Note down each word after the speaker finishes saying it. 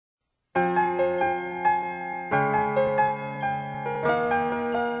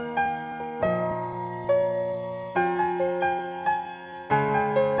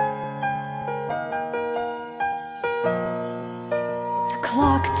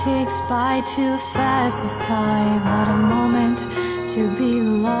ticks by too fast this time. Not a moment to be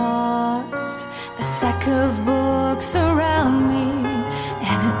lost. A sack of books around me,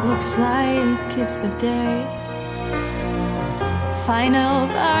 and it looks like it's the day.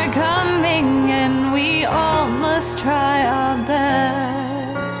 Finals are coming and we all must try our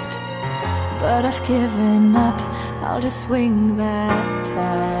best. But I've given up, I'll just swing that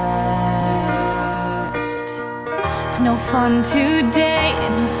test. No fun today,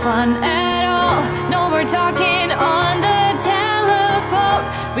 no fun at all. No more talking on the telephone.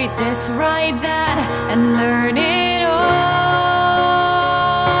 Read this, write that, and learn it all.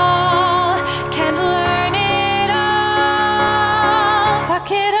 Can't learn it all.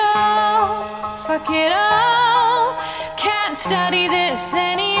 Fuck it all, fuck it all. Can't study this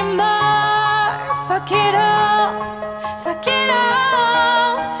anymore. Fuck it all, fuck it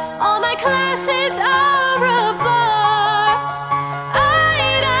all. All my classes are a bore. I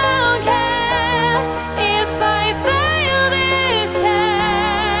don't care if I fail this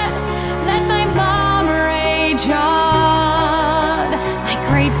test. Let my mom rage on. My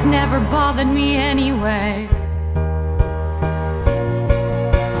grades never bothered me anyway.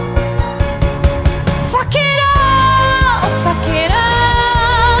 Fuck it all, fuck it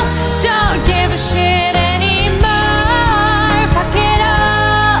all. Don't give a shit anymore. Fuck it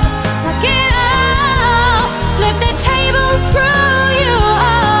all, fuck it all. Flip the table, screw you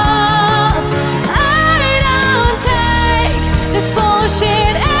all. I don't take this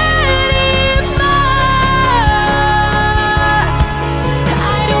bullshit anymore.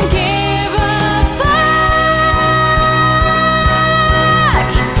 I don't give a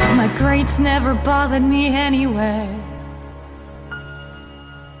fuck. My grades never bothered me anyway.